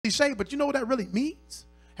cliche, but you know what that really means?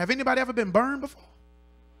 Have anybody ever been burned before?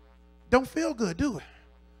 Don't feel good, do it?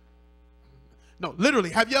 No, literally,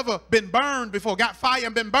 have you ever been burned before? Got fire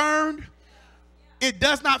and been burned? It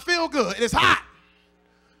does not feel good. It is hot.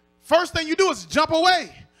 First thing you do is jump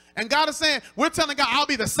away. And God is saying, we're telling God, I'll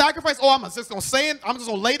be the sacrifice. Oh, I'm just going to say it. I'm just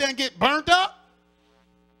going to lay there and get burnt up.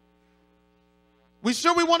 We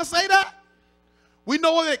sure we want to say that? We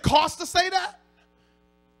know what it costs to say that?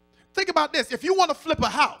 Think about this. If you want to flip a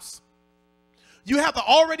house, you have to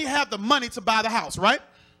already have the money to buy the house, right?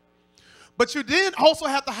 But you then also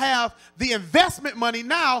have to have the investment money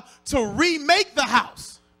now to remake the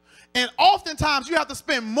house. And oftentimes you have to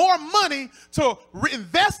spend more money to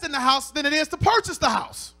invest in the house than it is to purchase the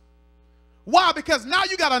house. Why? Because now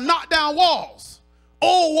you got to knock down walls,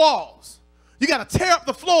 old walls. You got to tear up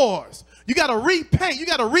the floors. You got to repaint. You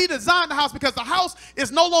got to redesign the house because the house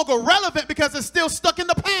is no longer relevant because it's still stuck in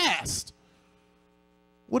the past.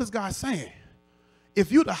 What is God saying?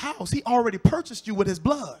 If you're the house, he already purchased you with his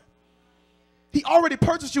blood. He already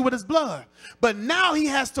purchased you with his blood. But now he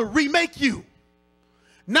has to remake you.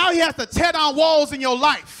 Now he has to tear down walls in your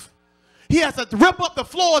life. He has to rip up the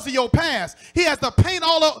floors of your past. He has to paint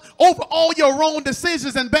over all your wrong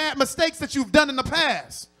decisions and bad mistakes that you've done in the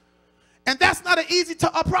past. And that's not an easy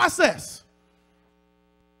process.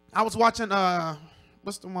 I was watching,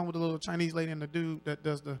 what's the one with the little Chinese lady and the dude that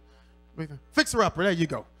does the Fixer Upper? There you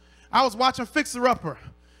go. I was watching Fixer Upper.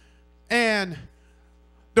 And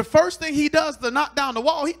the first thing he does to knock down the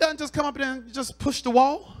wall, he doesn't just come up there and just push the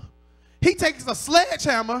wall. He takes a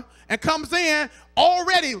sledgehammer and comes in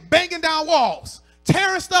already banging down walls,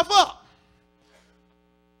 tearing stuff up.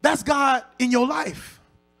 That's God in your life.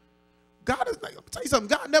 God is like, I'll tell you something,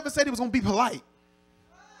 God never said he was going to be polite.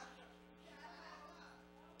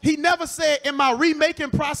 He never said in my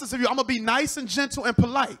remaking process of you, I'm going to be nice and gentle and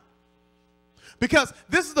polite. Because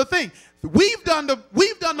this is the thing. We've done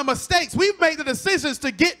the mistakes. We've made the decisions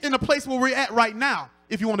to get in the place where we're at right now,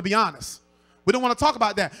 if you want to be honest. We don't want to talk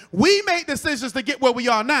about that. We made decisions to get where we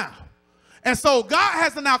are now. And so God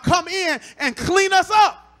has to now come in and clean us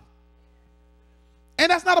up.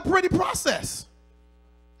 And that's not a pretty process.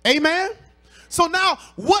 Amen? So now,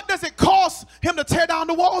 what does it cost him to tear down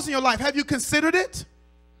the walls in your life? Have you considered it?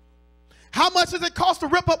 How much does it cost to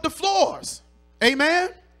rip up the floors?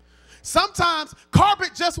 Amen? Sometimes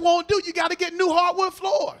carpet just won't do. You got to get new hardwood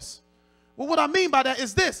floors. Well, what I mean by that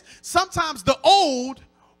is this. Sometimes the old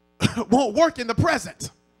won't work in the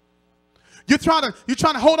present. You're trying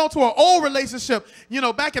to hold on to an old relationship. You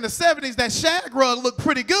know, back in the 70s, that shag rug looked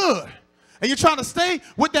pretty good. And you're trying to stay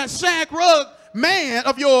with that shag rug man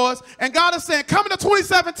of yours. And God is saying, coming to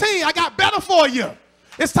 2017, I got better for you.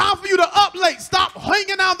 It's time for you to uplate. Stop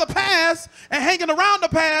hanging on the past and hanging around the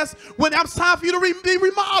past when it's time for you to be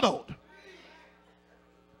remodeled.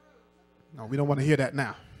 No, we don't want to hear that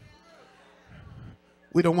now.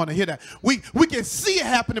 We don't want to hear that. We can see it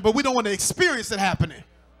happening, but we don't want to experience it happening.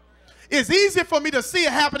 It's easier for me to see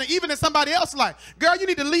it happening even in somebody else's life. Girl, you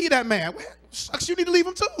need to leave that man. Well, shucks, you need to leave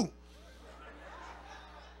him too.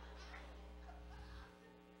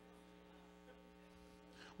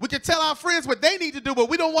 We can tell our friends what they need to do, but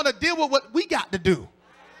we don't want to deal with what we got to do.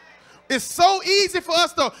 It's so easy for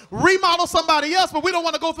us to remodel somebody else, but we don't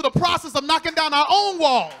want to go through the process of knocking down our own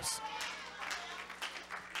walls.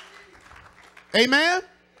 Amen?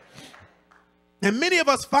 And many of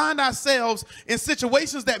us find ourselves in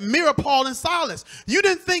situations that mirror Paul and Silas. You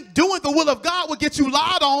didn't think doing the will of God would get you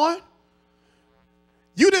lied on.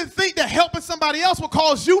 You didn't think that helping somebody else would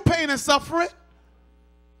cause you pain and suffering.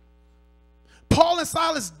 Paul and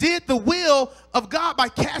Silas did the will of God by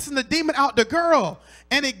casting the demon out the girl.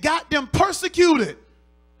 And it got them persecuted.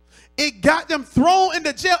 It got them thrown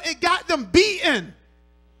into jail. It got them beaten.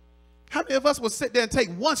 How many of us would sit there and take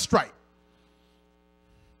one strike?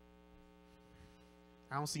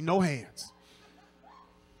 I don't see no hands.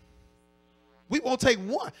 We won't take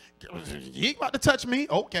one. You ain't about to touch me.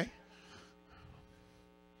 Okay.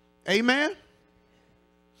 Amen.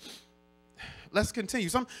 Let's continue.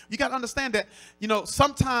 You got to understand that, you know,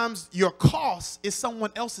 sometimes your cost is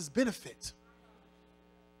someone else's benefit.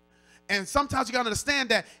 And sometimes you got to understand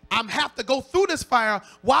that I have to go through this fire.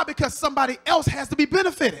 Why? Because somebody else has to be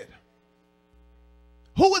benefited.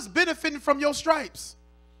 Who is benefiting from your stripes?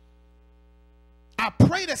 I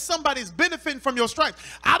pray that somebody's benefiting from your stripes.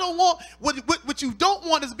 I don't want, what you don't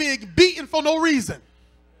want is being beaten for no reason.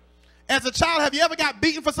 As a child, have you ever got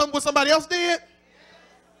beaten for what somebody else did?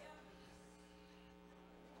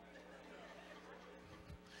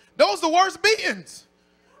 Those are the worst beatings.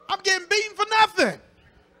 I'm getting beaten for nothing.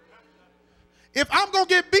 If I'm going to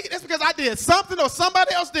get beaten, it's because I did something or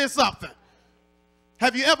somebody else did something.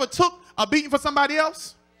 Have you ever took a beating for somebody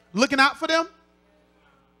else? Looking out for them?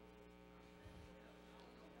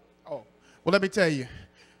 Oh, well, let me tell you.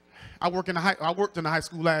 I worked in the high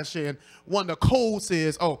school last year, and one of the codes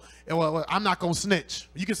is, oh, well, I'm not going to snitch.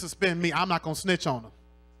 You can suspend me. I'm not going to snitch on them.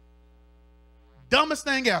 Dumbest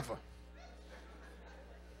thing ever.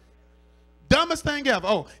 Dumbest thing ever.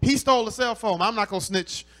 Oh, he stole a cell phone. I'm not going to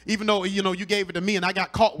snitch, even though, you know, you gave it to me and I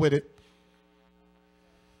got caught with it.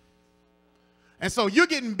 And so you're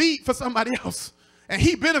getting beat for somebody else, and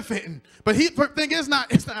he benefiting. But the thing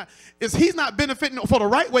is he's not benefiting for the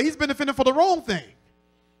right way. He's benefiting for the wrong thing.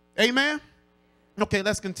 Amen? Okay,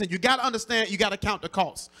 let's continue. You got to understand, you got to count the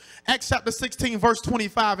cost. Acts chapter 16, verse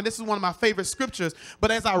 25, and this is one of my favorite scriptures, but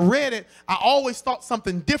as I read it, I always thought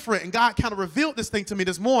something different, and God kind of revealed this thing to me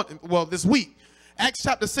this week. Acts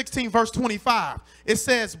chapter 16, verse 25, it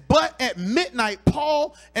says, but at midnight,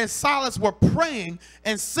 Paul and Silas were praying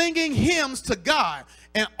and singing hymns to God,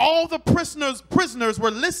 and all the prisoners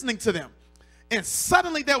were listening to them. And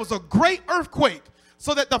suddenly there was a great earthquake,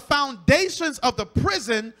 so that the foundations of the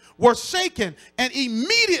prison were shaken, and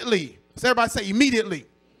immediately, does everybody say immediately?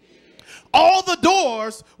 All the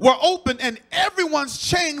doors were open and everyone's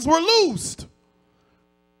chains were loosed.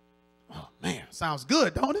 Oh man, sounds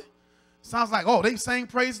good, don't it? Sounds like, oh, they sang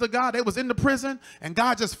praise to God. They was in the prison and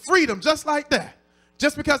God just freed them just like that.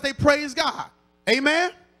 Just because they praised God.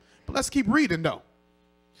 Amen? But let's keep reading though.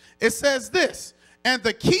 It says this, and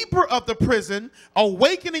the keeper of the prison,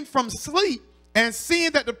 awakening from sleep, and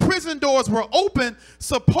seeing that the prison doors were open,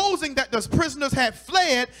 supposing that the prisoners had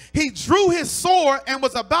fled, he drew his sword and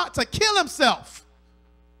was about to kill himself.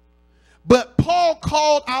 But Paul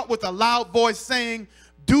called out with a loud voice, saying,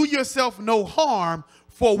 do yourself no harm,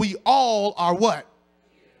 for we all are what?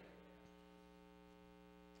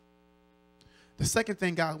 The second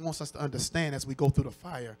thing God wants us to understand as we go through the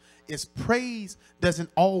fire is praise doesn't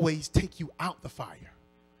always take you out the fire,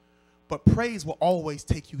 but praise will always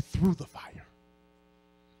take you through the fire.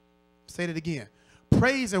 Say that again.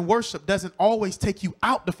 Praise and worship doesn't always take you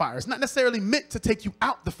out the fire. It's not necessarily meant to take you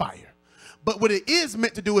out the fire. But what it is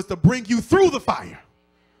meant to do is to bring you through the fire.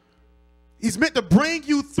 He's meant to bring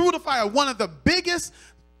you through the fire. One of the biggest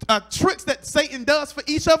tricks that Satan does for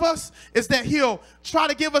each of us is that he'll try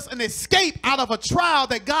to give us an escape out of a trial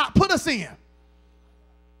that God put us in.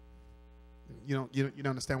 You don't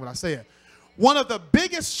understand what I said. One of the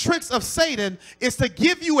biggest tricks of Satan is to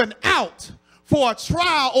give you an out for a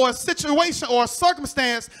trial or a situation or a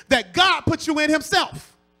circumstance that God put you in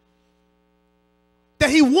himself, that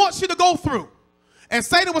he wants you to go through. And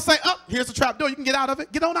Satan will say, oh, here's the trap door. You can get out of it.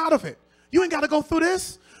 Get on out of it. You ain't got to go through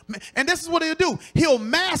this. And this is what he'll do. He'll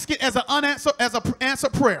mask it as an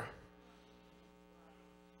answered prayer.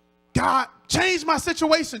 God, change my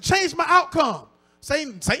situation. Change my outcome.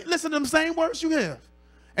 Satan, listen to them same words you have.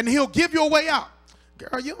 And he'll give you a way out.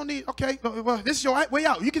 Girl, you don't need, okay, well, this is your way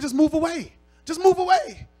out. You can just move away. Just move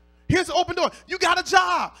away. Here's the open door. You got a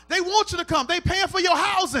job. They want you to come. They paying for your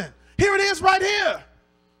housing. Here it is right here.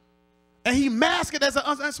 And he masked it as an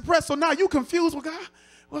unanswered prayer. So now you confused with God.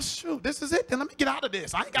 Well, shoot, this is it. Then let me get out of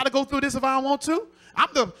this. I ain't got to go through this if I don't want to. I'm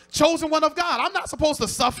the chosen one of God. I'm not supposed to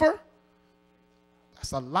suffer.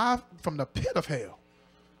 That's a lie from the pit of hell.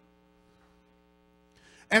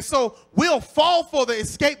 And so we'll fall for the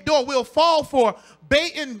escape door. We'll fall for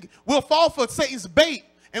bait, we'll fall for Satan's bait.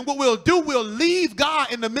 And what we'll do, we'll leave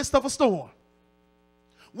God in the midst of a storm,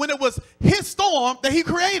 when it was his storm that he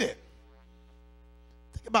created.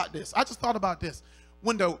 Think about this. I just thought about this.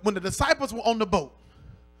 When the disciples were on the boat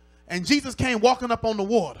and Jesus came walking up on the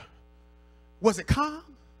water, was it calm?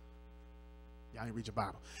 Y'all ain't read your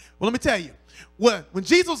Bible. Well, let me tell you. When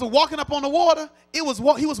Jesus was walking up on the water, he was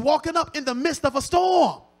walking up in the midst of a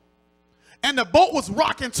storm. And the boat was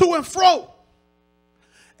rocking to and fro.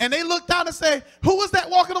 And they looked out and said, who was that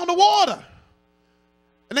walking on the water?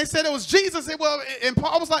 And they said it was Jesus. And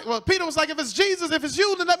Paul was like, well, Peter was like, if it's Jesus, if it's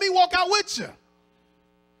you, then let me walk out with you.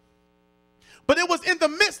 But it was in the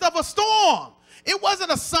midst of a storm. It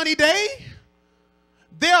wasn't a sunny day.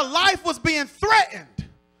 Their life was being threatened.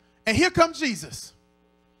 And here comes Jesus.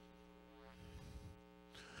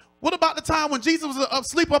 What about the time when Jesus was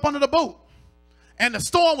asleep up under the boat and the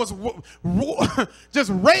storm was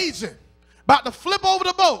just raging, about to flip over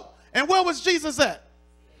the boat? And where was Jesus at?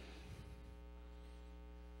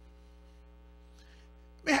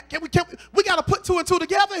 We got to put two and two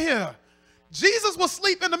together here. Jesus was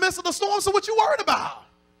asleep in the midst of the storm, so what you worried about?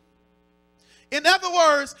 In other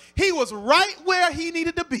words, he was right where he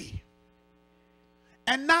needed to be.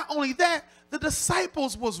 And not only that, the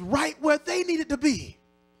disciples was right where they needed to be.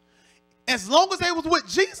 As long as they was with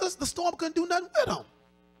Jesus, the storm couldn't do nothing with them.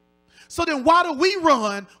 So then why do we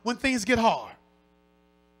run when things get hard?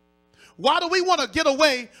 Why do we want to get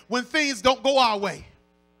away when things don't go our way?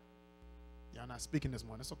 Y'all not speaking this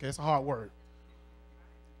morning. It's okay. It's a hard word.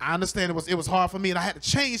 I understand it was hard for me, and I had to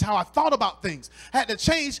change how I thought about things. I had to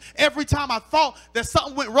change every time I thought that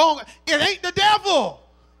something went wrong. It ain't the devil.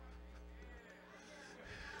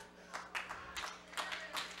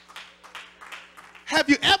 Have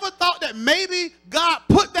you ever thought that maybe God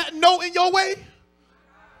put that no in your way?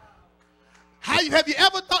 Have you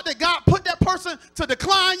ever thought that God put that person to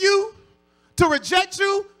decline you, to reject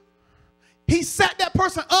you? He set that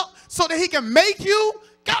person up so that he can make you.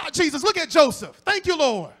 God, Jesus, look at Joseph. Thank you,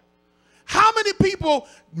 Lord. How many people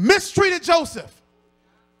mistreated Joseph?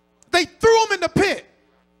 They threw him in the pit.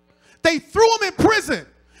 They threw him in prison.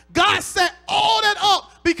 God set all that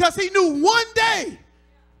up because he knew one day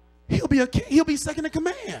he'll be a king. He'll be second in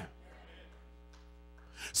command.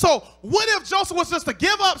 So what if Joseph was just to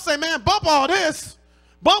give up, say, man, bump all this.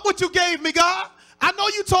 Bump what you gave me, God. I know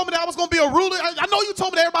you told me that I was going to be a ruler. I know you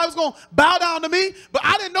told me that everybody was going to bow down to me, but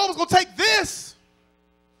I didn't know it was going to take this.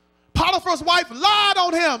 Potiphar's wife lied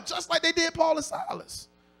on him, just like they did Paul and Silas.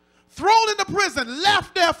 Thrown into prison,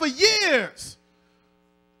 left there for years.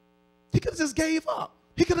 He could have just gave up.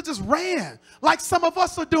 He could have just ran, like some of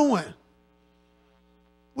us are doing.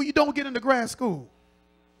 When you don't get into grad school.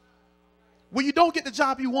 When you don't get the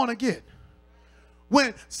job you want to get.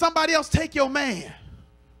 When somebody else take your man.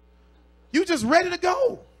 You just ready to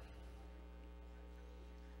go.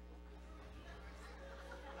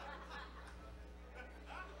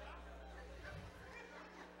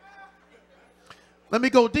 Let me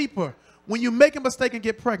go deeper. When you make a mistake and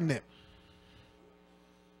get pregnant,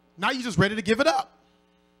 now you're just ready to give it up.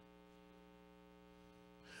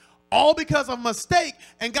 All because of a mistake,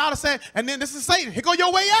 and God is saying, and then this is Satan, here go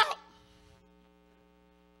your way out.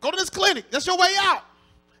 Go to this clinic, that's your way out.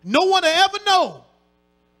 No one will ever know.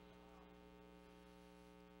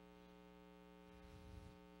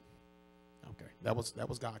 Okay, that was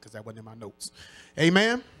God, because that wasn't in my notes.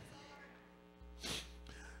 Amen.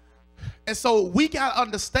 And so we got to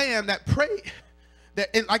understand that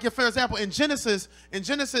like for example, in Genesis,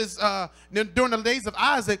 during the days of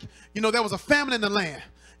Isaac, there was a famine in the land.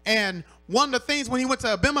 And one of the things when he went to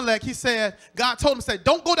Abimelech, he said, God told him, said,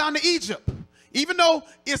 don't go down to Egypt. Even though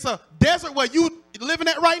it's a desert where you living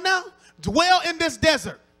at right now, dwell in this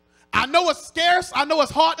desert. I know it's scarce. I know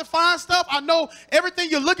it's hard to find stuff. I know everything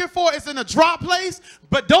you're looking for is in a dry place,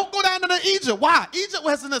 but don't go down to Egypt. Why? Egypt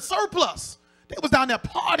was in a surplus. They was down there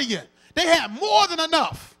partying. They had more than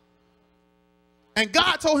enough. And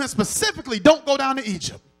God told him specifically, don't go down to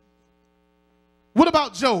Egypt. What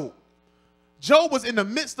about Job? Job was in the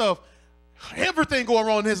midst of everything going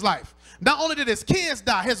wrong in his life. Not only did his kids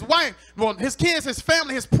die, his wife, well, his kids, his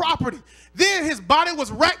family, his property. Then his body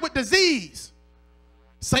was racked with disease.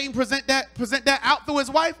 Satan present that out through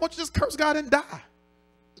his wife. Why don't you just curse God and die?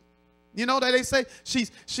 You know that they say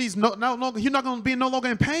she's no longer, you're not going to be no longer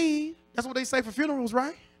in pain. That's what they say for funerals,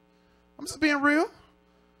 right? I'm just being real.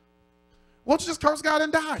 Why don't you just curse God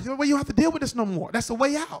and die? You don't have to deal with this no more. That's the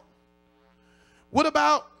way out. What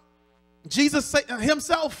about Jesus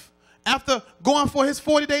himself, after going for his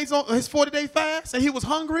 40-day fast, and he was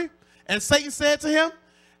hungry, and Satan said to him,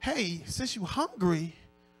 hey, since you're hungry,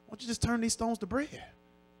 why don't you just turn these stones to bread?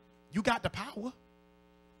 You got the power.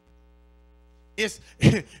 It's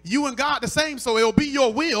you and God the same, so it'll be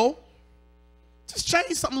your will. Just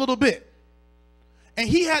change something a little bit. And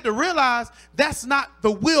he had to realize that's not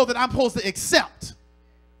the will that I'm supposed to accept.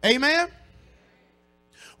 Amen?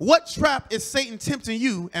 What trap is Satan tempting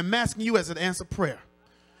you and masking you as an answered prayer?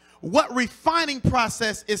 What refining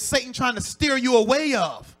process is Satan trying to steer you away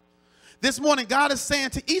of? This morning, God is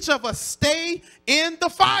saying to each of us, stay in the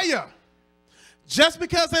fire. Just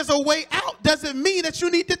because there's a way out doesn't mean that you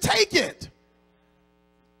need to take it.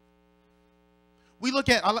 We look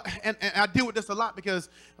at, and I deal with this a lot because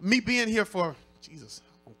me being here for,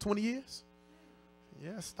 20 years?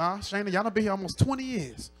 Yes, Shana, y'all done been here almost 20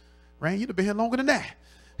 years. Rain, you've been here longer than that.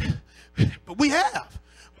 But we have.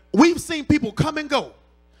 We've seen people come and go.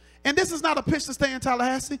 And this is not a pitch to stay in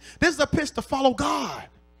Tallahassee. This is a pitch to follow God.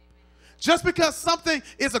 Just because something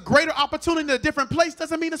is a greater opportunity in a different place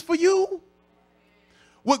doesn't mean it's for you.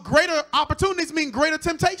 What greater opportunities mean greater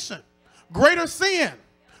temptation, greater sin,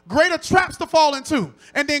 greater traps to fall into,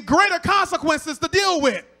 and then greater consequences to deal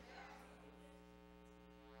with.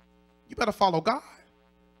 You better follow God.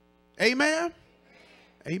 Amen.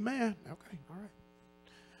 Amen. Okay. All right.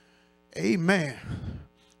 Amen.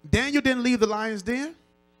 Daniel didn't leave the lion's den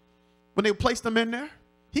when they placed him in there.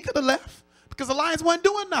 He could have left because the lions weren't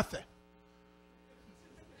doing nothing.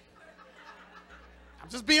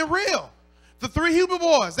 just being real. The 3 Hebrew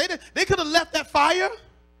boys, they could have left that fire.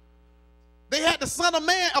 They had the Son of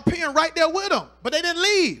Man appearing right there with them, but they didn't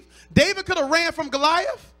leave. David could have ran from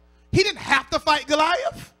Goliath. He didn't have to fight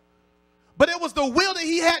Goliath, but it was the will that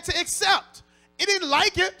he had to accept. He didn't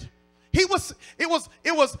like it. It was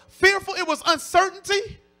fearful. It was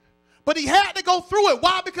uncertainty, but he had to go through it.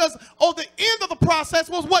 Why? Because on the end of the process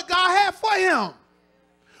was what God had for him.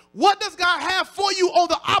 What does God have for you on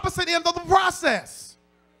the opposite end of the process?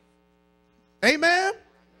 Amen.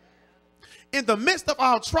 In the midst of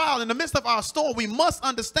our trial, in the midst of our storm, we must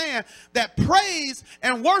understand that praise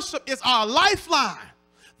and worship is our lifeline.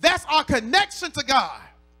 That's our connection to God.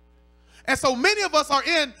 And so many of us are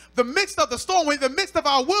in the midst of the storm, we're in the midst of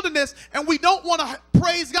our wilderness, and we don't want to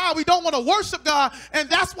praise God. We don't want to worship God. And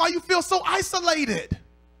that's why you feel so isolated.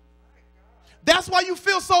 That's why you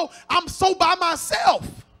feel so, I'm so by myself.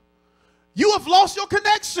 You have lost your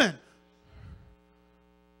connection.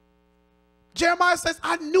 Jeremiah says,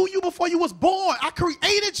 I knew you before you was born. I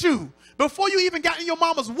created you before you even got in your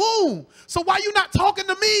mama's womb. So why are you not talking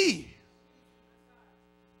to me?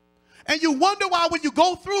 And you wonder why when you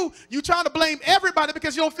go through, you trying to blame everybody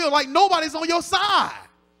because you don't feel like nobody's on your side.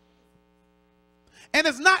 And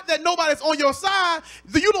it's not that nobody's on your side,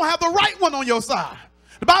 you don't have the right one on your side.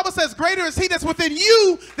 The Bible says greater is he that's within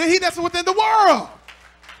you than he that's within the world.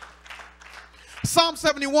 Psalm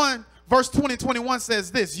 71 verse 20-21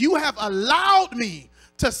 says this, you have allowed me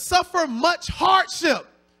to suffer much hardship.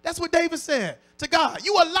 That's what David said to God.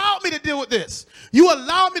 You allowed me to deal with this. You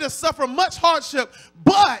allowed me to suffer much hardship,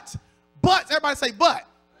 but, everybody say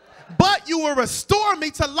but you will restore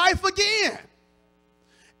me to life again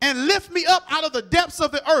and lift me up out of the depths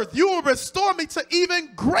of the earth. You will restore me to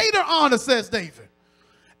even greater honor, says David,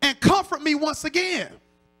 and comfort me once again.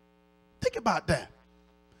 Think about that.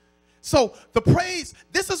 So the praise,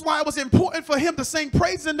 this is why it was important for him to sing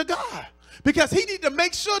praise unto God. Because he needed to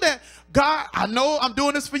make sure that, God, I know I'm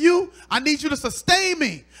doing this for you. I need you to sustain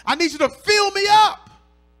me. I need you to fill me up.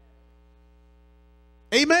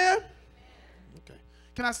 Amen? Okay.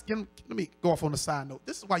 Let me go off on a side note.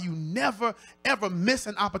 This is why you never, ever miss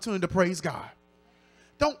an opportunity to praise God.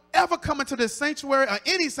 Don't ever come into this sanctuary or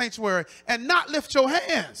any sanctuary and not lift your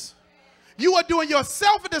hands. You are doing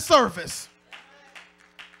yourself a disservice.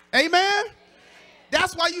 Amen?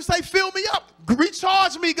 That's why you say, fill me up.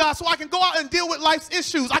 Recharge me, God, so I can go out and deal with life's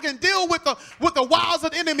issues. I can deal with the wiles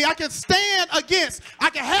of the enemy. I can stand against. I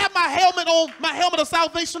can have my helmet on, my helmet of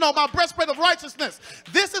salvation on, my breastplate of righteousness.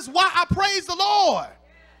 This is why I praise the Lord.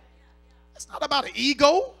 It's not about an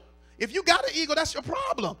ego. If you got an ego, that's your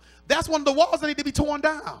problem. That's one of the walls that need to be torn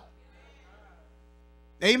down.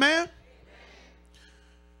 Amen?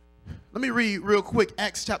 Let me read real quick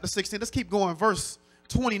Acts chapter 16. Let's keep going. Verse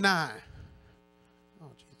 29. Oh,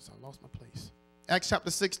 Jesus, I lost my place. Acts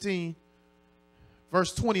chapter 16,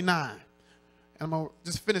 verse 29. And I'm going to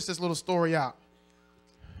just finish this little story out.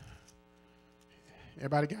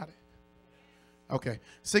 Everybody got it? Okay.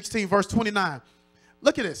 16, verse 29.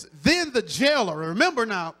 Look at this. Then the jailer, remember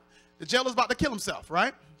now, the jailer's about to kill himself,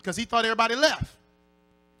 right? Because he thought everybody left.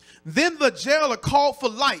 Then the jailer called for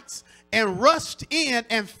lights and rushed in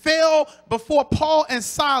and fell before Paul and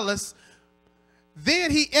Silas.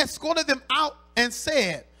 Then he escorted them out and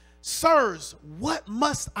said, sirs, what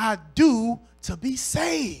must I do to be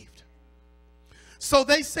saved? So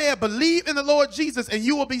they said, believe in the Lord Jesus and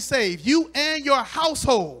you will be saved, you and your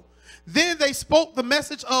household. Then they spoke the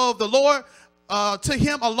message of the Lord to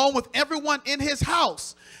him along with everyone in his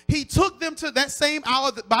house. He took them to that same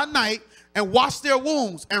hour by night and washed their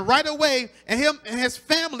wounds. And right away, and him and his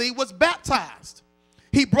family was baptized.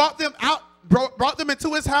 He brought them out, brought them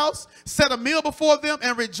into his house, set a meal before them,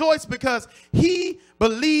 and rejoiced because he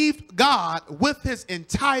believed God with his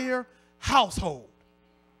entire household.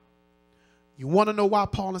 You want to know why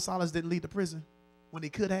Paul and Silas didn't leave the prison when they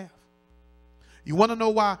could have? You want to know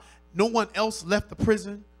why no one else left the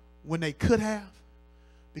prison when they could have?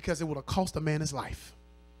 Because it would have cost a man his life.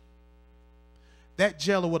 That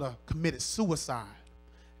jailer would have committed suicide,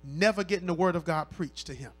 never getting the word of God preached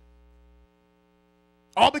to him.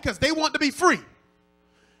 All because they want to be free.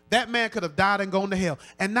 That man could have died and gone to hell.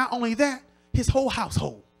 And not only that, his whole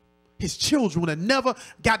household, his children would have never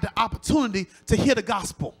got the opportunity to hear the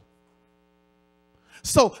gospel.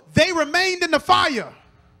 So they remained in the fire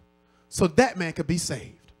so that man could be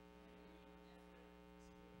saved.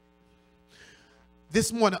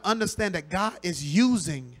 This morning, understand that God is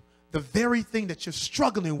using the very thing that you're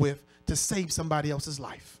struggling with to save somebody else's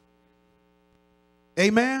life.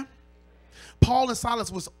 Amen? Paul and Silas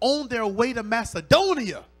was on their way to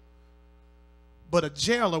Macedonia, but a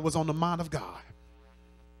jailer was on the mind of God.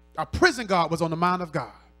 A prison guard was on the mind of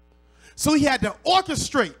God. So he had to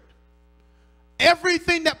orchestrate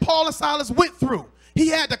everything that Paul and Silas went through. He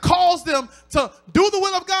had to cause them to do the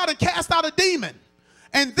will of God and cast out a demon,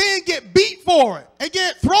 and then get beat for it and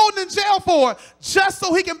get thrown in jail for it, just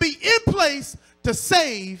so he can be in place to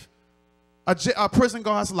save a prison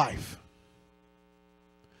guard's life.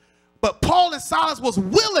 But Paul and Silas was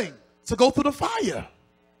willing to go through the fire.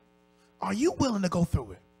 Are you willing to go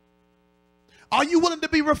through it? Are you willing to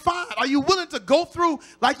be refined? Are you willing to go through,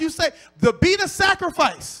 like you say, be the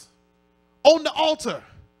sacrifice on the altar?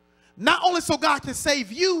 Not only so God can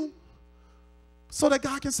save you, so that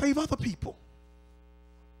God can save other people.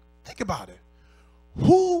 Think about it.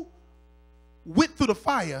 Who went through the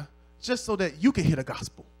fire just so that you could hear the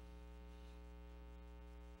gospel?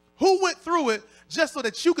 Who went through it just so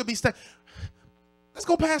that you could be saved? Let's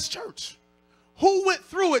go past church. Who went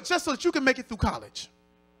through it just so that you can make it through college?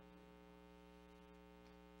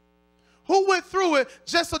 Who went through it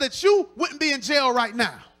just so that you wouldn't be in jail right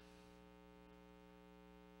now?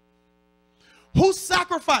 Who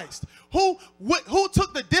sacrificed? Who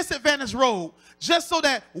took the disadvantaged road just so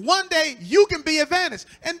that one day you can be advantaged?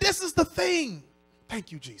 And this is the thing.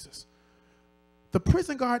 Thank you, Jesus. The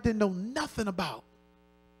prison guard didn't know nothing about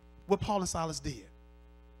what Paul and Silas did.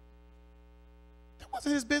 That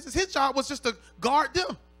wasn't his business. His job was just to guard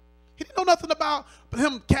them. He didn't know nothing about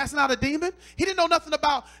him casting out a demon. He didn't know nothing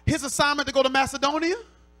about his assignment to go to Macedonia.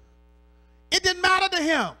 It didn't matter to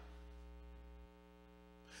him.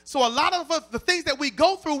 So a lot of us, the things that we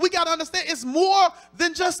go through, we got to understand it's more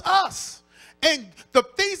than just us. And the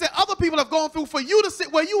things that other people have gone through, for you to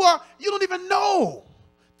sit where you are, you don't even know.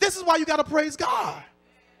 This is why you got to praise God.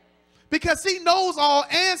 Because he knows all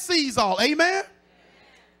and sees all. Amen?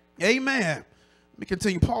 Amen. Let me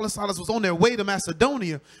continue. Paul and Silas was on their way to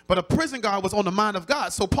Macedonia, but a prison guard was on the mind of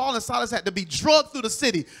God. So Paul and Silas had to be drugged through the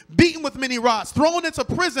city, beaten with many rods, thrown into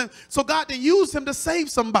prison, so God then used him to save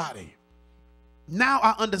somebody. Now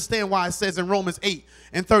I understand why it says in Romans 8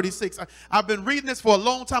 and 36. I've been reading this for a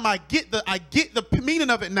long time. I get the meaning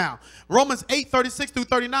of it now. Romans 8, 36 through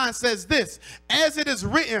 39 says this: as it is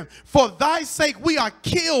written, for thy sake we are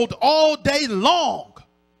killed all day long.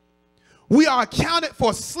 We are accounted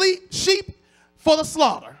for sheep for the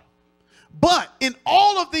slaughter. But in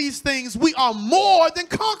all of these things we are more than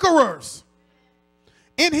conquerors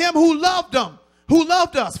in him who loved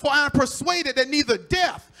us. For I am persuaded that neither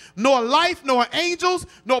death, nor life, nor angels,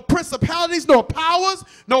 nor principalities, nor powers,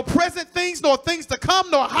 nor present things, nor things to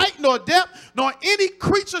come, nor height, nor depth, nor any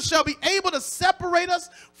creature shall be able to separate us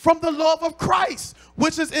from the love of Christ,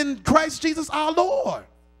 which is in Christ Jesus our Lord.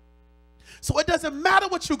 So it doesn't matter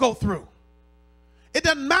what you go through. It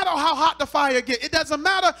doesn't matter how hot the fire gets. It doesn't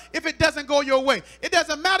matter if it doesn't go your way. It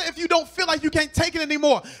doesn't matter if you don't feel like you can't take it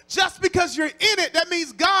anymore. Just because you're in it, that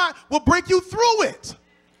means God will break you through it.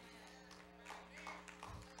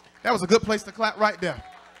 That was a good place to clap right there.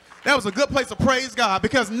 That was a good place to praise God,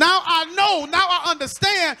 because now I know, now I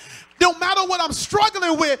understand, no matter what I'm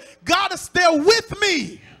struggling with, God is there with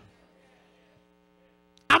me.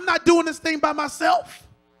 I'm not doing this thing by myself.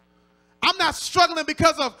 I'm not struggling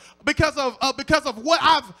because of what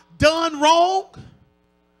I've done wrong. The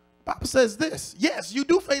Bible says this: yes, you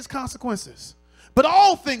do face consequences, but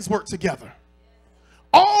all things work together.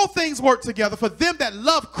 All things work together for them that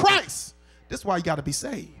love Christ. This is why you got to be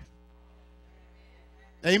saved.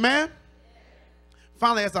 Amen.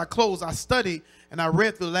 Finally, as I close, I studied and I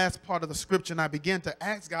read through the last part of the scripture, and I began to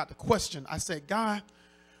ask God the question. I said, God,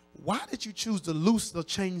 why did you choose to loose the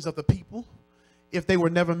chains of the people if they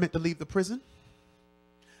were never meant to leave the prison?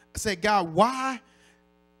 I said, God, why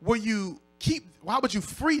would you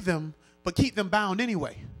free them but keep them bound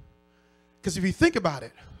anyway? Because if you think about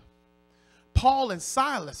it, Paul and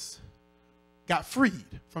Silas got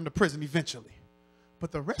freed from the prison eventually,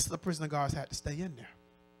 but the rest of the prison guards had to stay in there.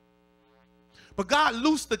 But God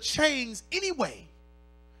loosed the chains anyway.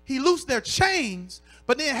 He loosed their chains,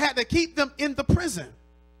 but then had to keep them in the prison.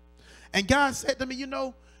 And God said to me, you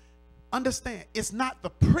know, understand, it's not the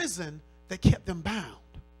prison that kept them bound.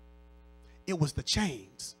 It was the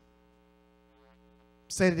chains.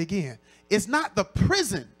 Say it again. It's not the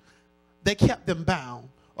prison that kept them bound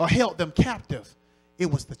or held them captive. It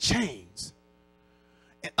was the chains.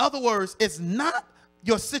 In other words, it's not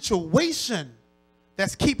your situation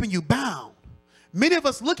that's keeping you bound. Many of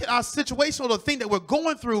us look at our situation or the thing that we're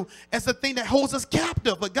going through as the thing that holds us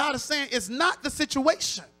captive. But God is saying it's not the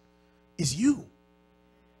situation. It's you.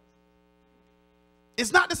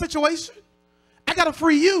 It's not the situation. I got to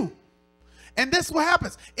free you. And this is what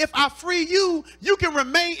happens. If I free you, you can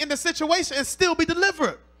remain in the situation and still be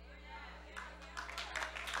delivered.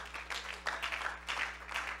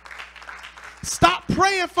 Stop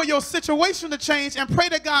praying for your situation to change and pray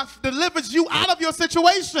that God delivers you out of your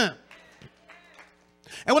situation.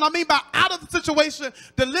 And what I mean by out of the situation,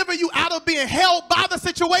 deliver you out of being held by the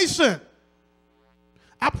situation.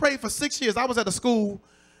 I prayed for 6 years. I was at a school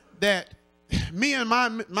that me and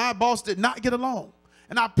my boss did not get along.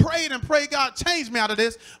 And I prayed and prayed, God, change me out of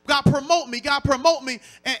this. God, promote me. God, promote me.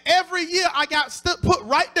 And every year I got put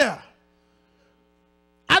right there.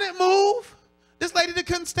 I didn't move. This lady that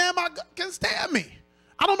couldn't stand me.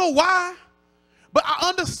 I don't know why. But I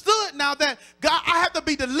understood now that God, I have to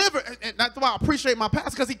be delivered. And that's why I appreciate my pastor,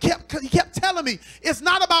 because he kept telling me, it's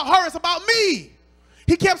not about her, it's about me.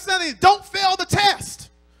 He kept saying, don't fail the test.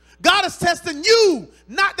 God is testing you,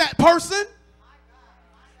 not that person.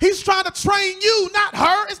 He's trying to train you, not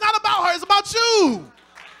her. It's not about her, it's about you.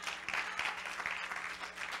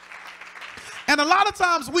 And a lot of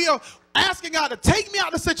times we are asking God to take me out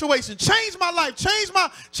of the situation, change my life, change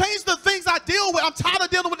the things I deal with. I'm tired of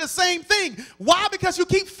dealing with the same thing. Why? Because you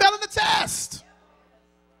keep failing the test.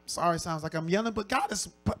 Sorry, it sounds like I'm yelling, but God is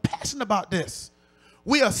passionate about this.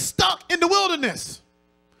 We are stuck in the wilderness.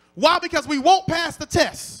 Why? Because we won't pass the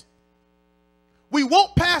test. We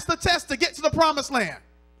won't pass the test to get to the promised land.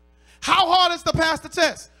 How hard is to pass the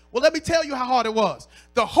test? Well, let me tell you how hard it was.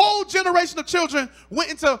 The whole generation of children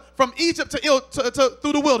went from Egypt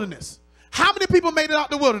through the wilderness. How many people made it out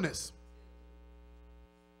the wilderness?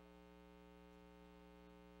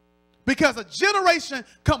 Because a generation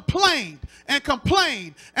complained and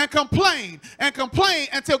complained and complained and complained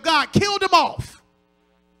until God killed them off.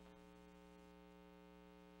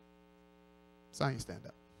 Zion, stand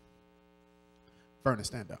up. Vernon,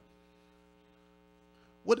 stand up.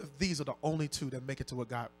 What if these are the only two that make it to what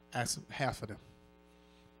God asked have for them?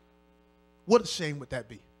 What a shame would that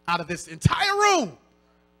be? Out of this entire room,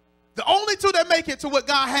 the only two that make it to what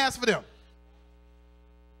God has for them.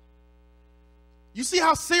 You see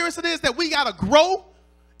how serious it is that we got to grow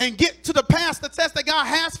and get to past the test that God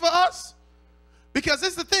has for us? Because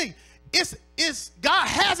this is the thing. God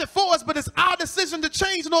has it for us, but it's our decision to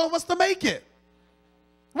change in order for us to make it.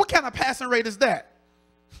 What kind of passing rate is that?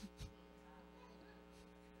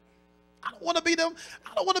 I don't want to be them.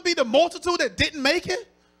 I don't want to be the multitude that didn't make it.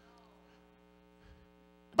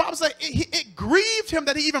 The Bible says it grieved him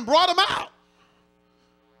that he even brought them out.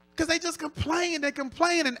 Because they just complained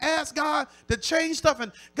and asked God to change stuff.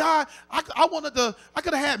 And God, I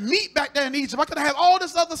could have had meat back there in Egypt. I could have had all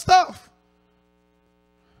this other stuff.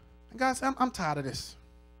 And God said, I'm tired of this.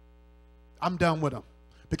 I'm done with them.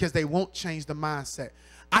 Because they won't change the mindset.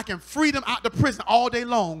 I can free them out the prison all day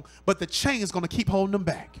long, but the chain is going to keep holding them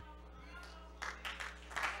back.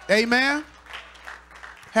 Amen.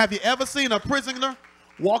 Have you ever seen a prisoner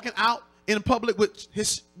walking out in public with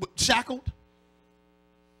shackled?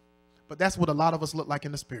 But that's what a lot of us look like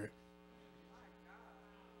in the spirit.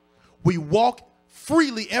 We walk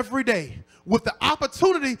freely every day with the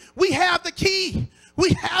opportunity. We have the key.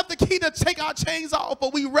 We have the key to take our chains off,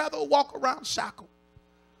 but we rather walk around shackled.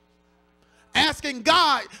 Asking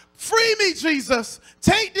God, free me, Jesus.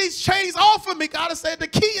 Take these chains off of me. God has said the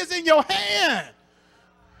key is in your hand.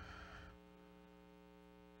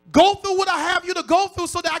 Go through what I have you to go through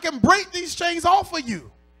so that I can break these chains off of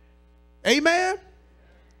you. Amen.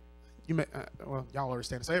 You may, well, y'all already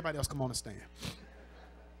standing, so everybody else come on and stand.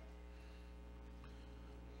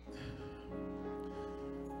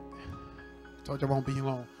 Told you I won't be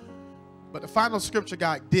long. But the final scripture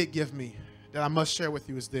God did give me that I must share with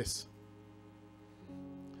you is this.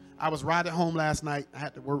 I was riding home last night. I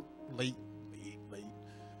had to work late.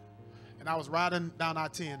 And I was riding down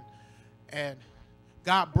I-10, and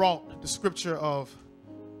God brought the scripture of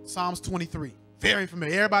Psalms 23. Very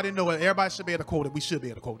familiar. Everybody know it. Everybody should be able to quote it. We should be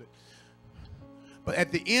able to quote it. But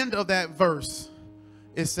at the end of that verse,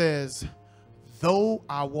 it says, though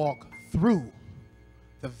I walk through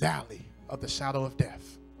the valley of the shadow of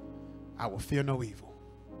death, I will fear no evil.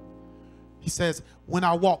 He says, when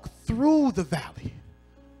I walk through the valley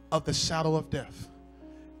of the shadow of death,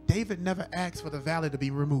 David never asked for the valley to be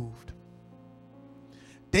removed.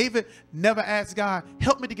 David never asked God,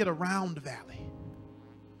 help me to get around the valley.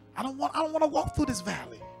 I don't want to walk through this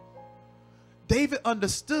valley. David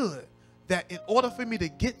understood that in order for me to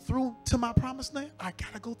get through to my promised land, I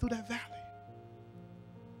got to go through that valley.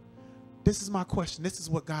 This is my question. This is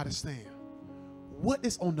what God is saying. What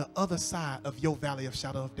is on the other side of your valley of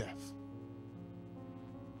shadow of death?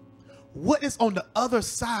 What is on the other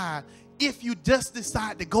side if you just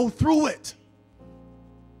decide to go through it?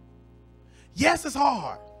 Yes, it's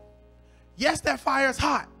hard. Yes, that fire is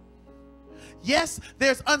hot. Yes,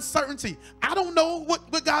 there's uncertainty. I don't know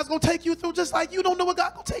what God's going to take you through, just like you don't know what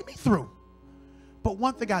God's going to take me through. But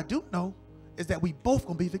one thing I do know is that we both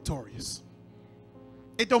going to be victorious.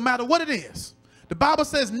 It don't matter what it is. The Bible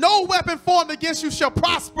says no weapon formed against you shall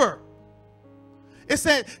prosper. It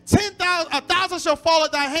said 1,000 shall fall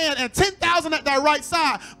at thy hand and 10,000 at thy right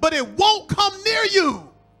side, but it won't come near you.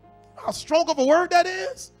 How strong of a word that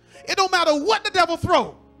is. It don't matter what the devil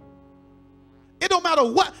throw. It don't matter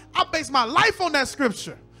what. I base my life on that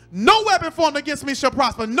scripture. No weapon formed against me shall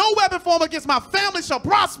prosper. No weapon formed against my family shall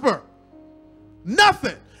prosper.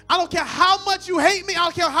 Nothing. I don't care how much you hate me. I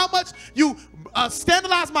don't care how much you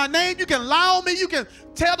scandalize my name. You can lie on me. You can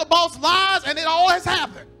tell the boss lies, and it all has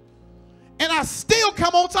happened. And I still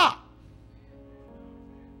come on top.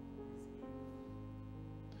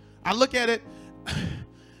 I look at it.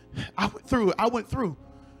 I went through.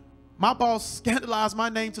 My boss scandalized my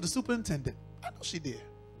name to the superintendent. I know she did.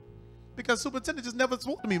 Because the superintendent just never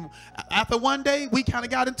spoke to me. After one day, we kind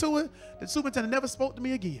of got into it. The superintendent never spoke to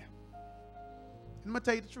me again. And I'm going to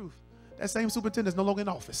tell you the truth. That same superintendent is no longer in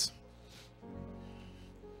office.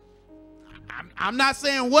 I'm not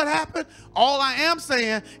saying what happened. All I am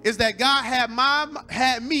saying is that God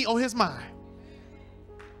had me on his mind.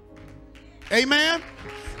 Amen?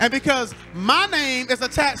 And because my name is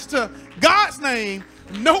attached to God's name,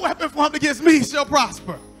 no weapon formed against me shall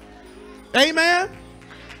prosper. Amen?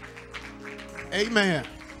 Amen.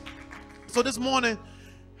 So this morning,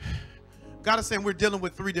 God is saying we're dealing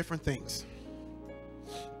with three different things.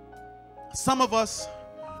 Some of us,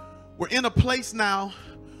 we're in a place now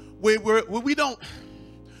where we don't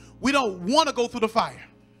want to go through the fire.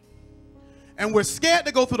 And we're scared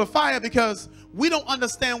to go through the fire because we don't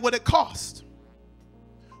understand what it costs.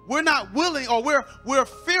 We're not willing, or we're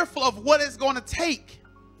fearful of what it's going to take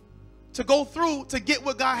to go through to get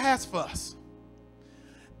what God has for us.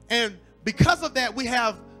 And because of that, we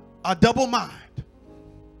have a double mind.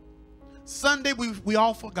 Sunday, we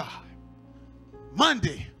all for God.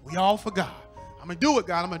 Monday, we all for God. I'm going to do it,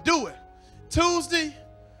 God. I'm going to do it. Tuesday,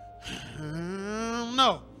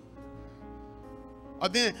 no.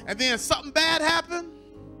 And then something bad happened.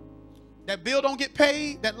 That bill don't get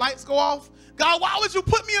paid. That lights go off. God, why would you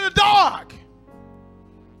put me in the dark?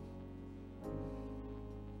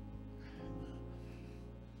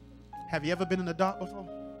 Have you ever been in the dark before?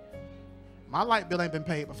 My light bill ain't been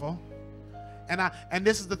paid before. And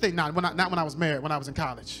this is the thing. Not when I was married, when I was in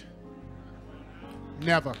college.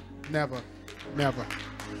 Never.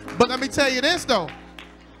 But let me tell you this, though.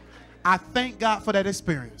 I thank God for that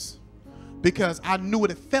experience because I knew what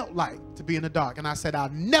it felt like to be in the dark. And I said, I'll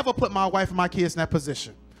never put my wife and my kids in that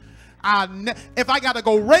position. If I got to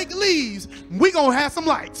go rake leaves, we're going to have some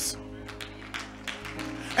lights.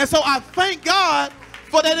 And so I thank God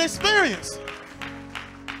for that experience.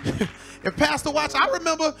 If Pastor watched, I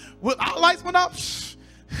remember when our lights went up,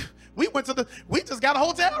 we just got a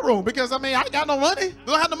hotel room because, I mean, I ain't got no money. We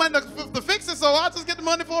don't have no money to fix it, so I just get the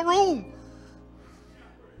money for a room.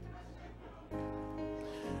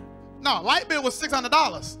 No, light bill was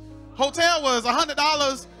 $600. Hotel was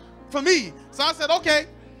 $100 for me. So I said, okay.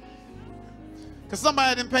 Because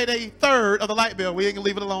somebody didn't pay their third of the light bill. We ain't going to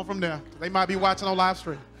leave it alone from there. They might be watching on live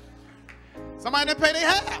stream. Somebody didn't pay their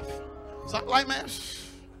half. So I'm like, man,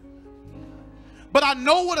 But I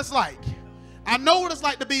know what it's like. I know what it's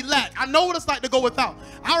like to be lack. I know what it's like to go without.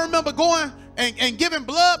 I remember going and giving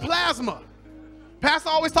blood plasma. Pastor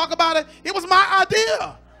always talk about it. It was my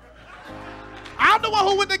idea. I'm the one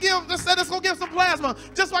who went to just said, let's go give some plasma,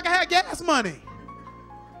 just like I had gas money.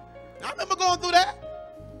 I remember going through that.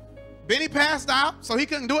 Benny passed out, so he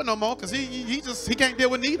couldn't do it no more because he can't deal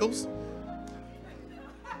with needles.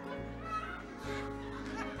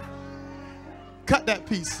 Cut that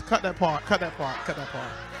piece, cut that part.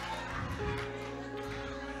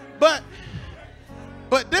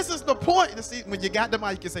 But this is the point. To see, when you got the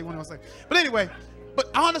mic, you can say what you want to say. But anyway, but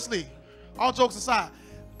honestly, all jokes aside,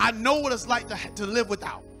 I know what it's like to live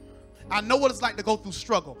without. I know what it's like to go through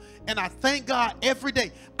struggle. And I thank God every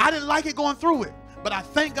day. I didn't like it going through it, but I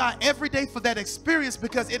thank God every day for that experience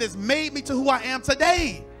because it has made me to who I am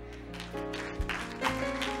today.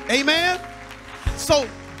 Amen? So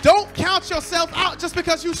don't count yourself out just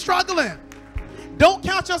because you're struggling. Don't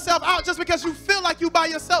count yourself out just because you feel like you're by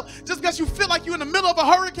yourself, just because you feel like you're in the middle of a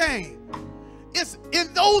hurricane. It's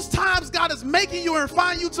in those times God is making you and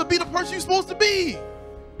refining you to be the person you're supposed to be.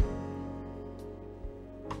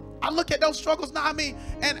 I look at those struggles now,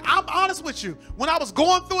 and I'm honest with you. When I was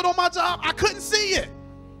going through it on my job, I couldn't see it.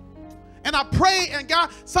 And I prayed, and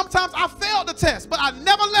God, sometimes I failed the test, but I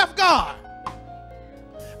never left God.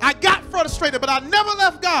 I got frustrated, but I never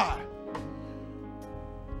left God.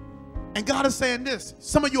 And God is saying this.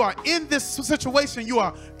 Some of you are in this situation. You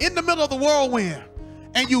are in the middle of the whirlwind.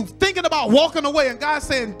 and you thinking about walking away, and God's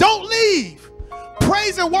saying, don't leave.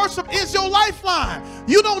 Praise and worship is your lifeline.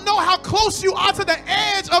 You don't know how close you are to the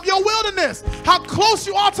edge of your wilderness, how close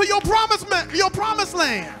you are to your promised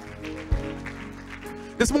land.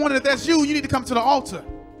 This morning, if that's you, you need to come to the altar.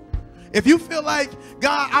 If you feel like,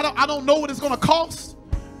 God, I don't know what it's going to cost,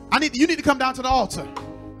 you need to come down to the altar.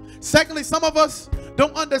 Secondly, some of us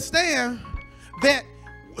don't understand that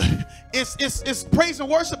it's praise and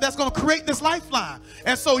worship that's going to create this lifeline.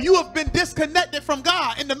 And so you have been disconnected from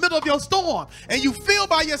God in the middle of your storm, and you feel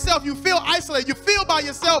by yourself, you feel isolated, you feel by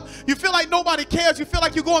yourself, you feel like nobody cares, you feel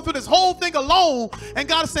like you're going through this whole thing alone, and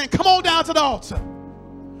God is saying, come on down to the altar.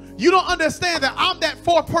 You don't understand that I'm that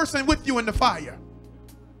fourth person with you in the fire.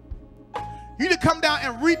 You need to come down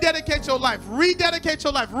and rededicate your life,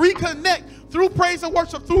 reconnect through praise and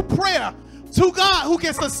worship, through prayer, to God who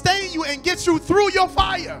can sustain you and get you through your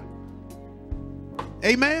fire.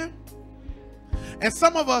 Amen. And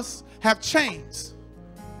some of us have chains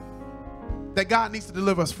that God needs to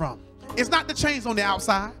deliver us from. It's not the chains on the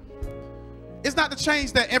outside. It's not the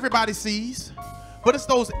chains that everybody sees, but it's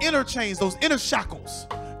those inner chains, those inner shackles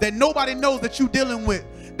that nobody knows that you're dealing with,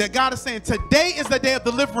 that God is saying today is the day of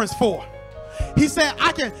deliverance for. He said,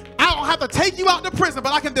 I don't have to take you out to prison,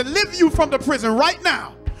 but I can deliver you from the prison right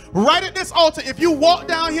now. Right at this altar, if you walk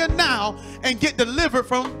down here now and get delivered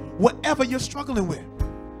from whatever you're struggling with.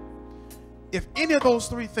 If any of those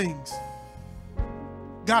three things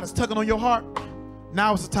God is tugging on your heart,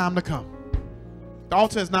 now is the time to come. The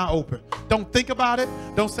altar is now open. Don't think about it.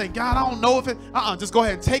 Don't say, God, I don't know if it, just go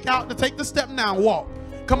ahead and take the step now and walk.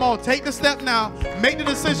 Come on, take the step now. Make the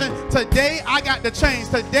decision. Today, I got to change.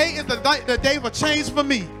 Today is the day of a change for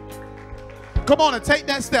me. Come on and take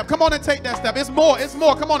that step. Come on and take that step. It's more. It's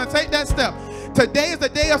more. Come on and take that step. Today is the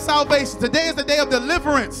day of salvation. Today is the day of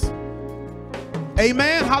deliverance.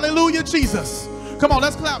 Amen. Hallelujah, Jesus. Come on,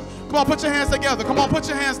 let's clap. Come on, put your hands together. Come on, put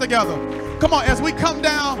your hands together. Come on, as we come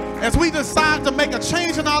down, as we decide to make a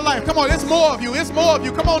change in our life. Come on, it's more of you. It's more of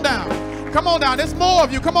you. Come on down. Come on down. There's more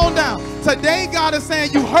of you. Come on down. Today, God is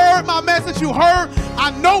saying, you heard my message. You heard.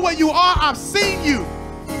 I know where you are. I've seen you.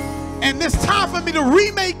 And it's time for me to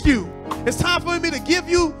remake you. It's time for me to give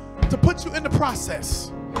you, to put you in the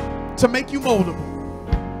process, to make you moldable.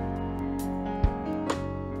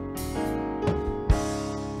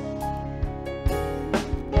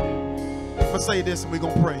 Let's say this and we're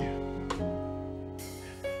going to pray.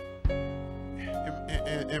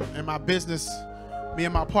 In my business, me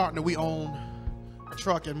and my partner, we own a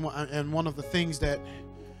truck, and one of the things that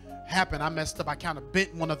happened, I messed up. I kind of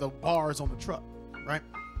bent one of the bars on the truck, right?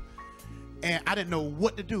 And I didn't know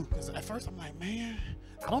what to do, because at first I'm like, man,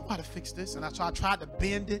 I don't know how to fix this. And I tried to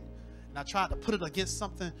bend it, and I tried to put it against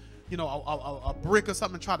something, you know, a brick or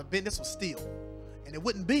something, and try to bend. This was steel, and it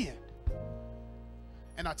wouldn't bend.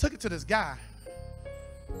 And I took it to this guy,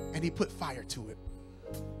 and he put fire to it.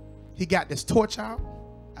 He got this torch out.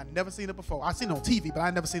 I'd never seen it before. I've seen it on TV, but I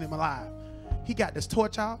never seen it alive. He got this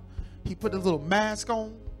torch out. He put this little mask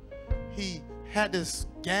on. He had this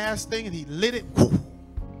gas thing, and he lit it.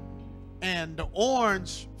 And the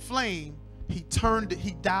orange flame, he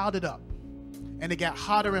dialed it up. And it got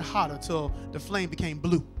hotter and hotter till the flame became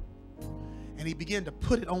blue. And he began to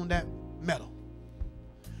put it on that metal.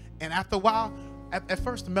 And after a while, at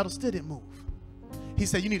first the metal still didn't move. He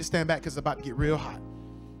said, you need to stand back because it's about to get real hot.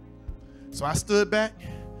 So I stood back,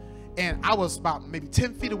 and I was about maybe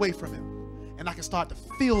 10 feet away from him. And I could start to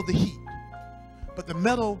feel the heat. But the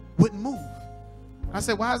metal wouldn't move. I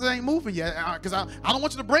said, why is it ain't moving yet? Because I don't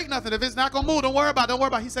want you to break nothing. If it's not going to move, don't worry about it. Don't worry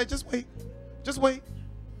about it. He said, just wait. Just wait.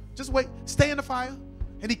 Just wait. Stay in the fire.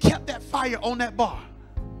 And he kept that fire on that bar.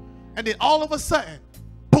 And then all of a sudden,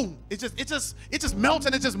 boom, it just melted,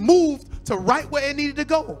 and it just moved to right where it needed to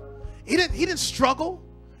go. He didn't struggle.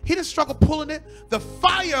 He didn't struggle pulling it. The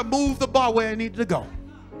fire moved the bar where it needed to go.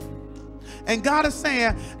 And God is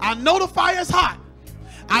saying, I know the fire is hot.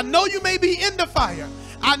 I know you may be in the fire.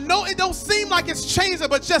 I know it don't seem like it's changing,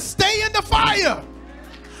 but just stay in the fire.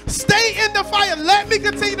 Stay in the fire. Let me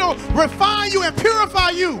continue to refine you and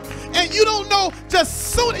purify you. And you don't know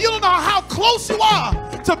you don't know how close you are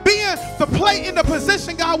to being in the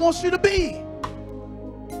position God wants you to be.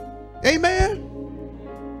 Amen.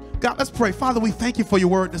 God, let's pray. Father, we thank you for your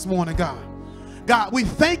word this morning, God. God, we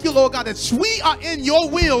thank you, Lord God, that we are in your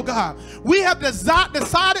will, God. We have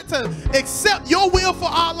decided to accept your will for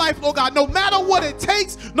our life, Lord God. No matter what it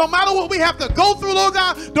takes, no matter what we have to go through, Lord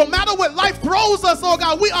God, no matter what life throws us, Lord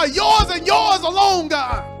God, we are yours and yours alone,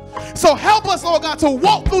 God. So help us, Lord God, to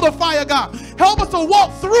walk through the fire, God. Help us to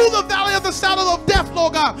walk through the valley of the shadow of death,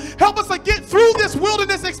 Lord God. Help us to get through this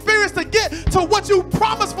wilderness experience, to get to what you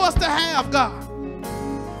promised for us to have, God.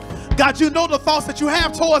 God, you know the thoughts that you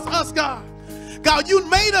have towards us, God. God, you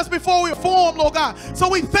made us before we were formed, Lord God. So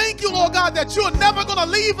we thank you, Lord God, that you're never going to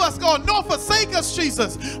leave us, God, nor forsake us,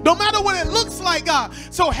 Jesus, no matter what it looks like, God.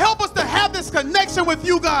 So help us to have this connection with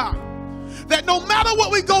you, God, that no matter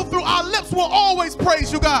what we go through, our lips will always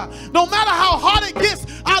praise you, God. No matter how hard it gets,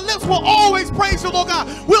 our lips will always praise you, Lord God.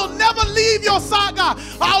 We'll never leave your side, God.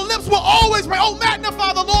 Our lips will always praise. Oh,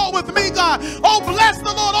 magnify the Lord with me, God. Oh, bless the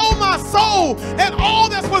Lord, oh, my soul, and all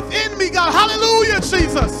that's within me, God. Hallelujah,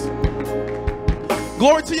 Jesus.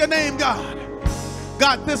 Glory to your name, God.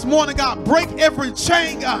 God, this morning, God, break every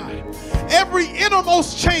chain, God. Every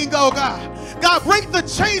innermost chain, oh God. God, break the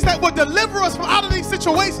chains that will deliver us from out of these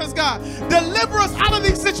situations, God. Deliver us out of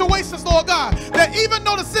these situations, Lord God. That even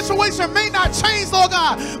though the situation may not change, Lord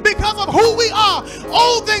God, because of who we are,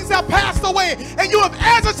 old things have passed away, and you have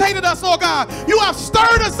agitated us, Lord God. You have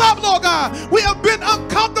stirred us up, Lord God. We have been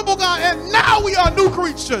uncomfortable, God, and now we are new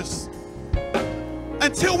creatures.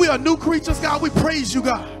 Until we are new creatures, God, we praise you,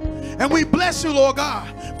 God. And we bless you, Lord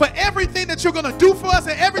God, for everything that you're going to do for us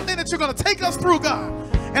and everything that you're going to take us through, God.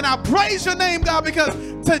 And I praise your name, God, because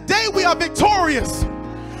today we are victorious.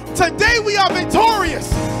 Today we are victorious.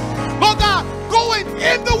 Lord God, going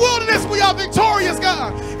in the wilderness, we are victorious,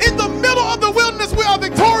 God. In the middle of the wilderness, we are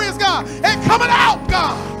victorious, God. And coming out,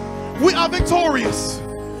 God, we are victorious.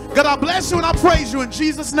 God, I bless you and I praise you in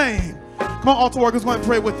Jesus' name. Come on, altar workers, go ahead and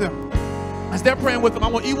pray with them. As they're praying with them, I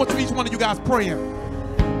want each one of you guys praying.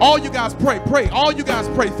 All you guys pray, pray. All you guys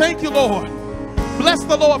pray. Thank you, Lord. Bless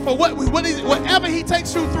the Lord for whatever he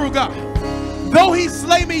takes you through, God. Though he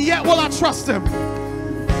slay me, yet will I trust him.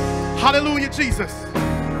 Hallelujah, Jesus.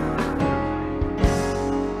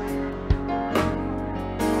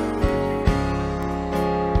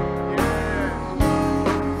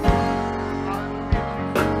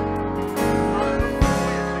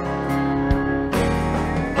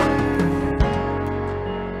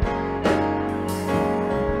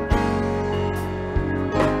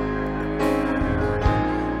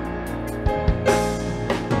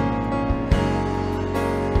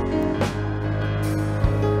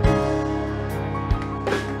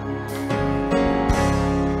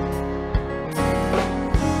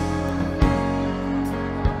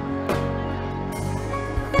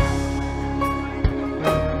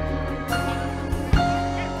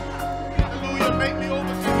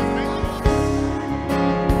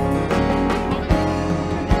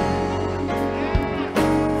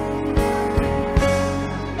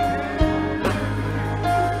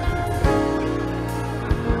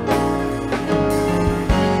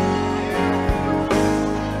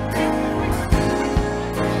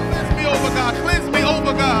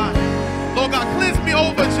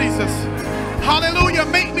 Hallelujah.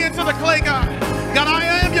 Make me into the clay, God. God, I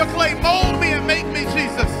am your clay. Mold me and make me,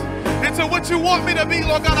 Jesus, into what you want me to be,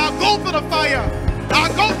 Lord God. I'll go through the fire.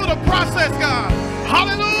 I'll go through the process, God.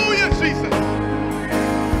 Hallelujah, Jesus.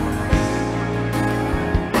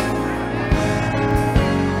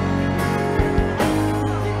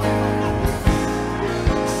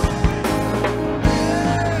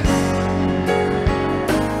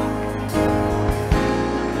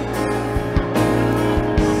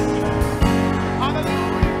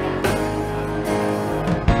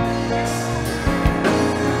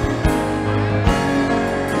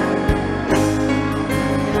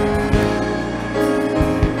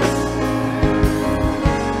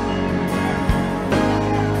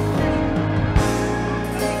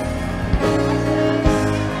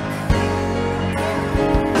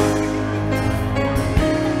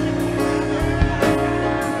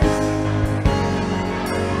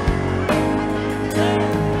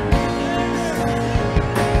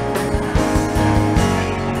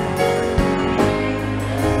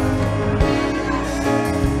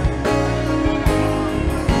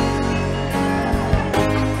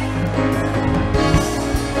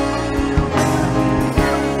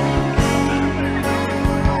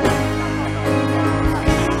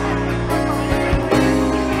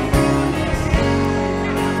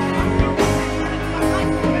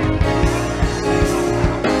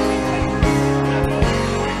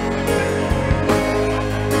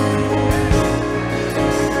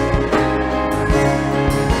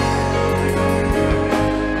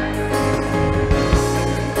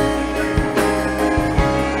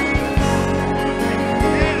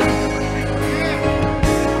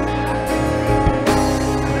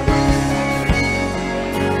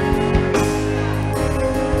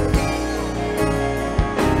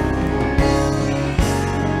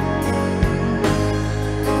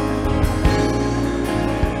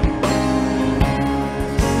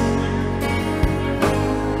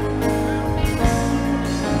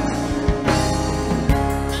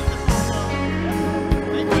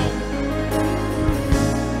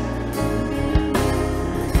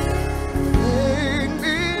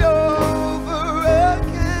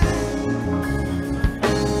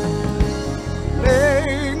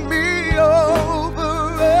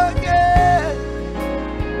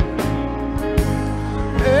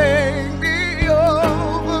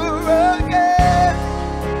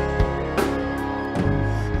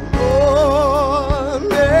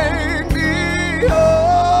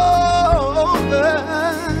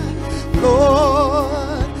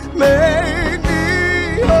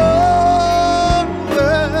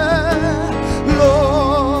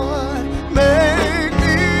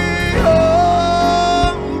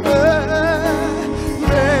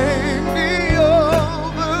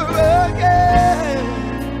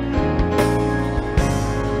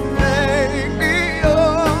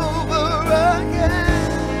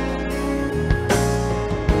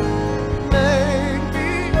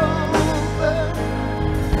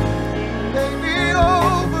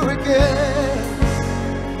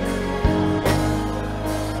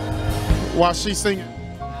 while she's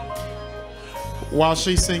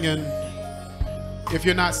singing, if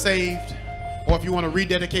you're not saved, or if you want to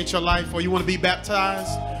rededicate your life, or you want to be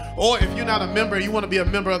baptized, or if you're not a member, you want to be a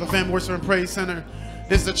member of the Family Worship and Praise Center,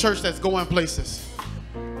 this is a church that's going places.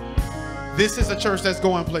 This is a church that's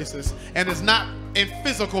going places. And it's not in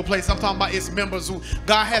physical place. I'm talking about its members who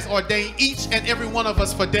God has ordained each and every one of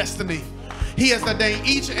us for destiny. He has ordained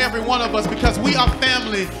each and every one of us because we are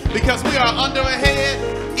family, because we are under a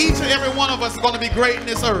head. Each and every one of us is going to be great in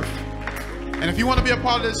this earth. And if you want to be a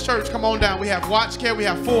part of this church, come on down. We have watch care. We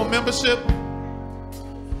have full membership.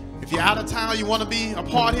 If you're out of town, you want to be a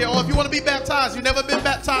part here, or if you want to be baptized, you've never been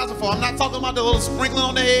baptized before. I'm not talking about the little sprinkling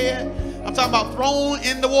on the head. I'm talking about thrown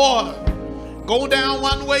in the water. Go down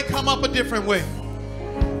one way, come up a different way.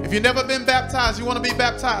 If you've never been baptized, you want to be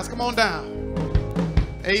baptized, come on down.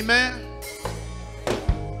 Amen.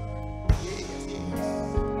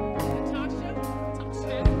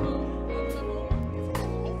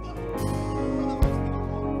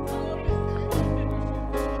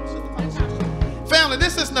 Family,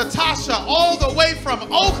 this is Natasha all the way from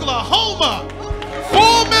Oklahoma.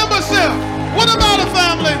 Full membership. What about it,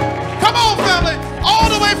 family? Come on, family. All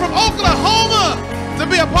the way from Oklahoma to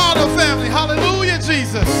be a part of the family. Hallelujah,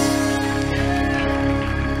 Jesus.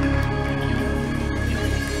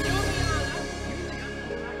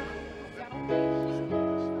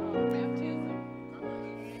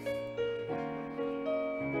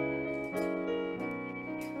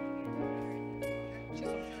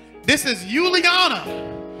 This is Juliana.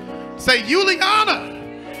 Say, Juliana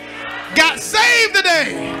got saved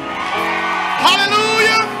today.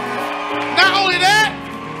 Hallelujah. Not only that,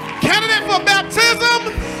 candidate for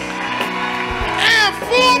baptism and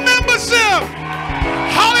full membership.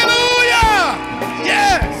 Hallelujah.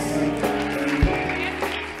 Yes.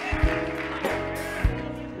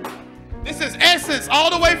 This is Essence all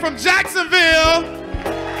the way from Jacksonville.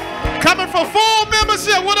 Coming for full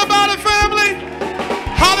membership. What about it, family?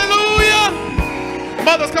 Hallelujah.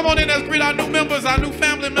 Mothers, come on in. Let's greet our new members, our new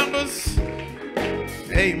family members.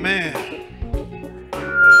 Amen.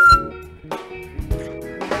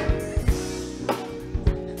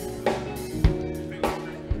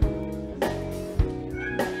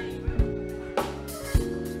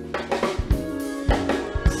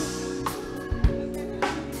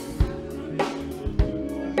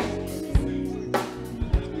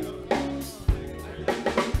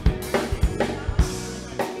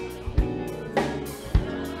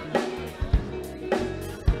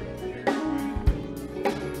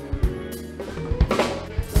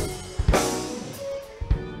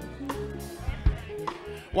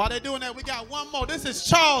 While they're doing that, we got one more. This is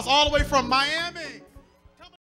Charles all the way from Miami.